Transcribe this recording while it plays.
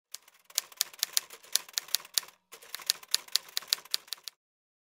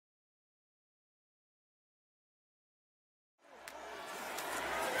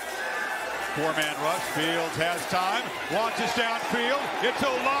Four-man rush. Fields has time. Launches downfield. It's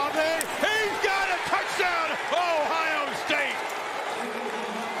Olave. He's got a touchdown. Ohio State.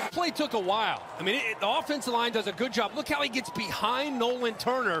 Play took a while. I mean, the offensive line does a good job. Look how he gets behind Nolan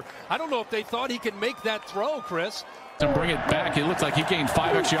Turner. I don't know if they thought he could make that throw, Chris. To bring it back, it looks like he gained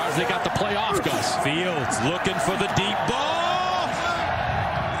 5 extra yards. They got the play off, Gus. Fields looking for the deep ball.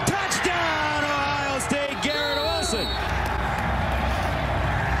 Touchdown, Ohio State, Garrett Wilson.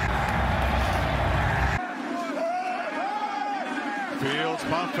 Fields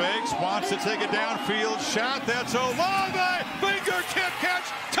pump fakes, wants to take it downfield shot. That's Olave. Fingertip catch,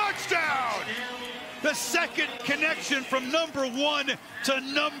 touchdown. The second connection from number 1 to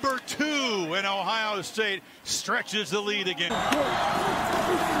number 2, and Ohio State stretches the lead again.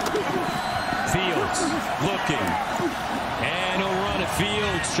 Fields looking, and he'll run it.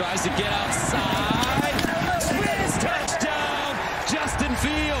 Fields tries to get outside. Smith, touchdown, Justin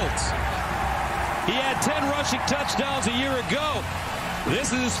Fields. He had 10 rushing touchdowns a year ago.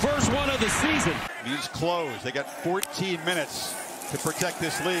 This is his first one of the season. He's closed. They got 14 minutes to protect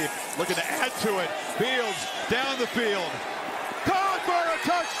this lead. Looking to add to it. Fields down the field. Caught for a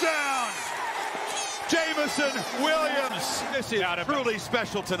touchdown. Jameson Williams. This is truly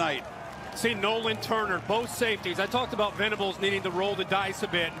special tonight. See Nolan Turner, both safeties. I talked about Venables needing to roll the dice a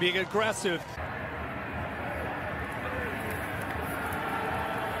bit and being aggressive.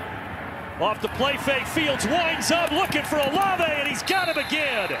 Off the play fake, Fields winds up looking for Olave, and he's got him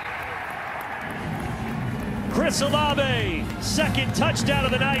again. Chris Olave, second touchdown of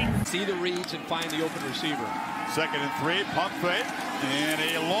the night. See the reads and find the open receiver. 2nd and 3, pump fake, and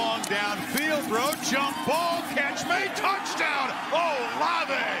a long downfield throw, jump ball, catch made, touchdown,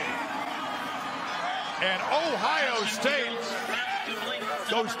 Olave! And Ohio State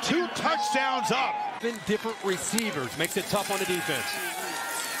goes 2 touchdowns up. Different receivers makes it tough on the defense.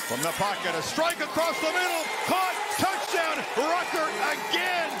 From the pocket, a strike across the middle, caught, touchdown, Rucker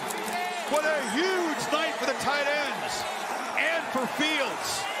again. What a huge night for the tight ends and for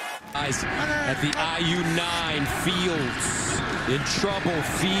Fields. Guys, at the IU9, Fields in trouble.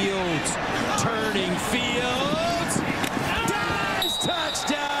 Fields turning. Fields dives,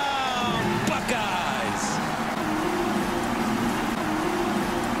 touchdown, Buckeyes.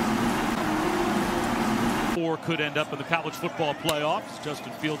 Or could end up in the college football playoffs.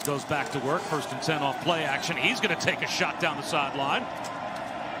 Justin Fields goes back to work. 1st and 10 off play action. He's going to take a shot down the sideline.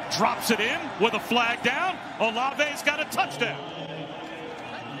 Drops it in with a flag down. Olave's got a touchdown.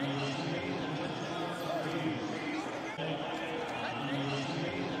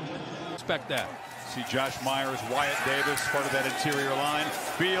 Expect that. See Josh Myers, Wyatt Davis, part of that interior line.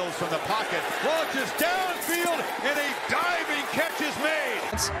 Fields from the pocket, launches downfield, and a diving catch is made.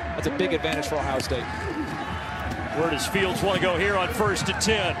 That's a big advantage for Ohio State. Where does Fields want to go here on 1st and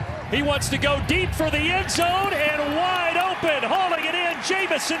 10? He wants to go deep for the end zone and wide open, hauling it in,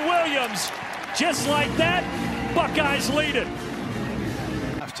 Jameson Williams. Just like that, Buckeyes lead it.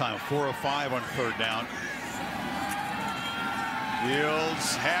 Halftime, 4 of 5 on 3rd down.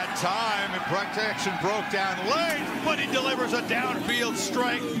 Fields had time, and protection broke down late, but he delivers a downfield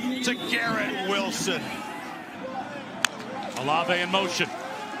strike to Garrett Wilson. Olave in motion.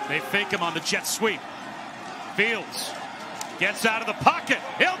 They fake him on the jet sweep. Fields gets out of the pocket.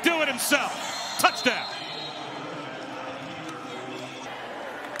 He'll do it himself. Touchdown.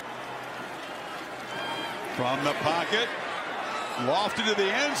 From the pocket, lofted to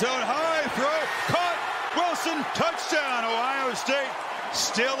the end zone, high throw, caught. Wilson, touchdown. Ohio State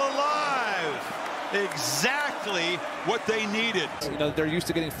still alive. Exactly what they needed. You know, they're used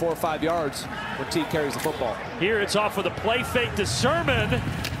to getting 4 or 5 yards when T carries the football. Here it's off with a play fake to Sermon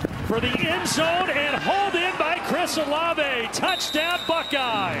for the end zone and hauled in by Chris Olave. Touchdown,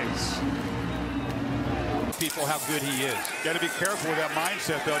 Buckeyes. People how good he is. Got to be careful with that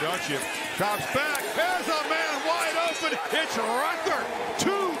mindset, though, don't you? Drops back. There's a man wide open. It's Rucker.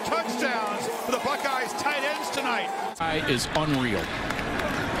 2 touchdowns for the Buckeyes tight ends tonight. Is unreal.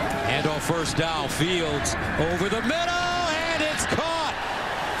 Handoff 1st down. Fields over the middle, and it's caught.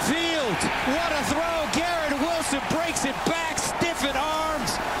 Fields, what a throw. Garrett Wilson breaks it back, stiffened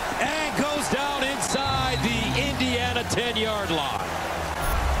arms, and goes down inside the Indiana 10-yard line.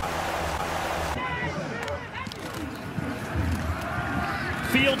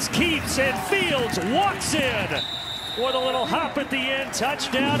 Fields keeps, and Fields walks in with a little hop at the end.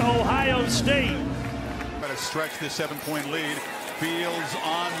 Touchdown, Ohio State. Got to stretch this 7-point lead. Fields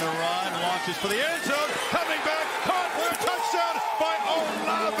on the run, launches for the end zone, coming back, caught for a touchdown by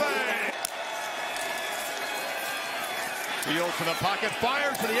Olave. Fields from the pocket,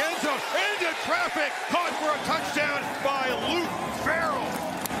 fires for the end zone, into traffic, caught for a touchdown by Luke Farrell.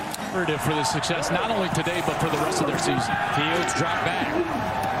 imperative for the success, not only today, but for the rest of their season. Fields drop back.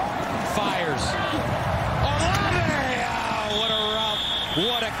 Fires. Olave! Oh, what a route.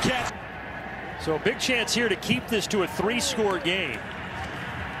 What a catch. So a big chance here to keep this to a 3-score game.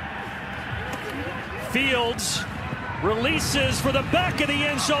 Fields releases for the back of the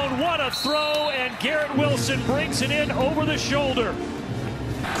end zone. What a throw, and Garrett Wilson brings it in over the shoulder.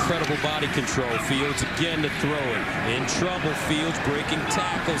 Incredible body control. Fields again to throw it. In trouble. Fields breaking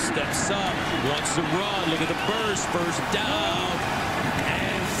tackle. Steps up. Wants to run. Look at the burst. First down.